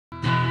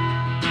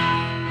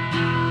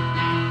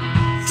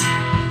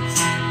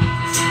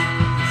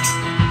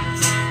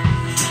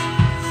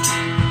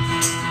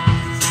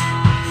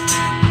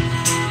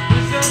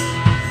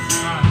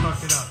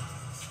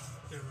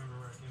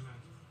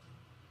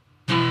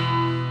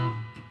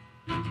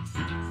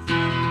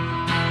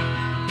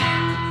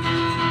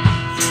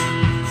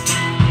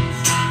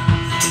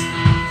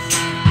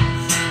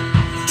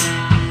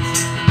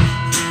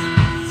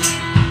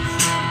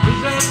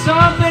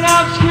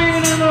stop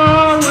screaming in the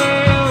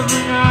hallway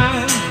every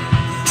night,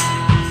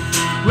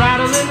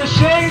 rattling the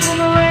shades and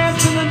the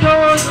lamps and the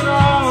doors and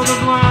all the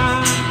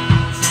blinds.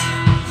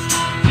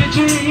 Did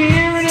you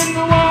hear it in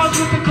the walls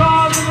with the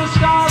claws and the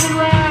starving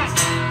rat,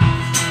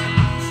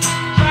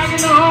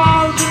 dragging the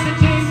halls with the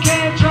tin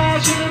can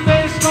trash and the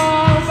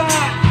baseball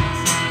bat?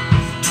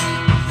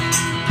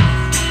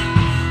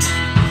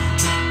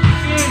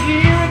 You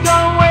hear it,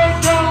 don't wait,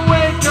 don't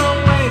wait,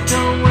 don't wait,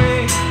 don't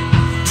wait.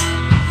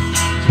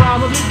 It's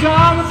probably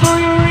gone before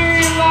you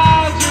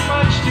realize you're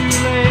much too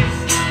late.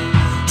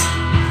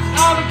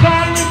 All the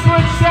clattering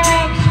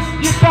footsteps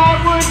you thought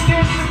would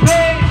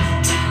dissipate,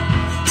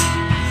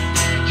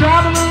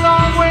 travel a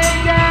long way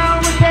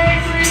down with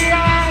angry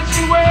eyes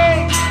to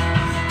wait.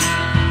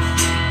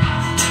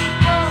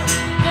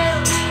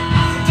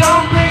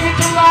 Don't bring it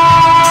to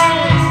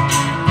life,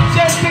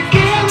 just to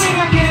kill it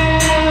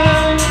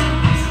again.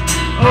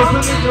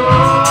 Open the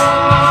door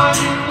and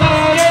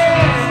let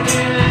it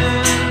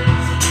in.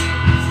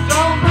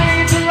 Don't bring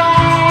it to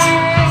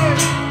life,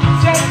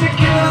 just to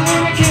kill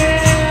it again.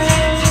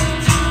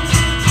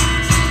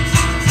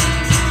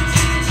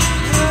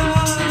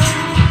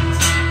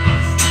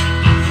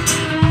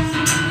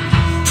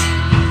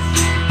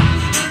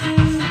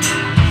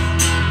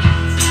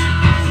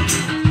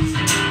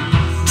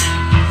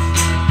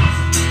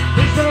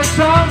 Is there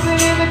something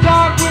in the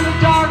dark where the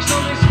dark's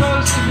only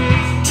supposed to be?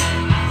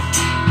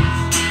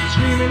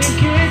 Screaming and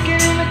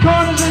kicking in the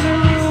corners of the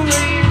room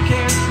where you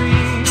can't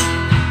see.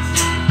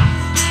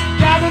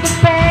 Gather the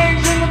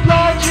fangs and the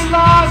blood you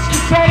lost to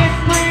set it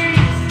free.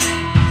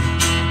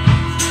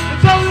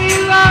 It's only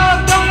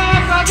love, don't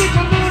act like it's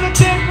a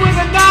lunatic with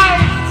a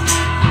knife.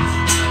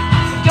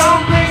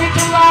 Don't bring it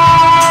to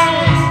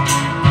life,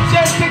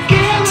 just to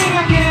kill it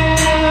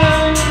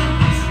again.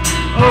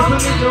 Open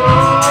the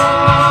door.